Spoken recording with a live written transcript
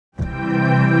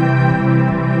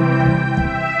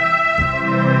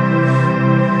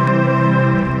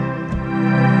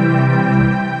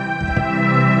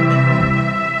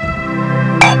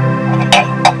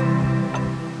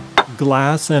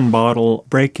Glass and bottle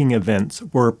breaking events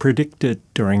were predicted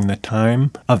during the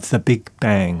time of the Big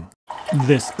Bang.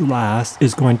 This glass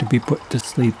is going to be put to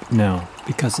sleep now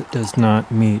because it does not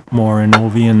meet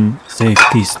Moranovian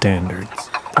safety standards.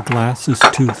 The glass is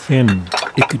too thin.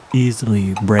 It could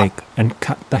easily break and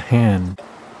cut the hand.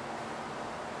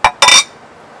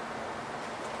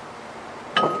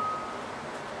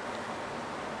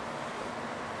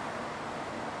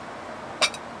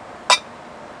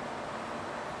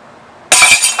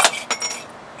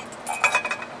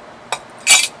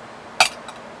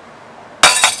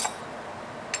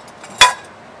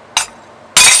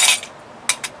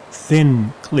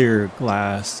 Thin, clear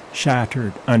glass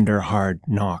shattered under hard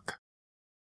knock.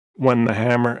 When the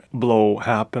hammer blow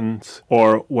happens,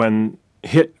 or when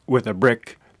hit with a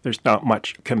brick, there's not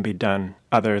much can be done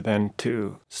other than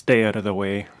to stay out of the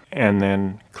way and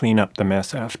then clean up the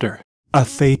mess after. A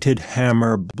fated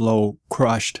hammer blow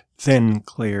crushed thin,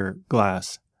 clear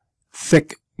glass.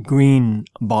 Thick, green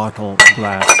bottle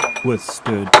glass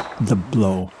withstood the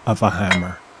blow of a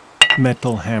hammer.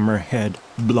 Metal hammer head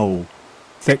blow.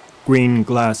 Thick green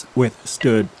glass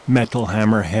withstood metal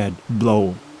hammer head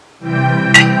blow.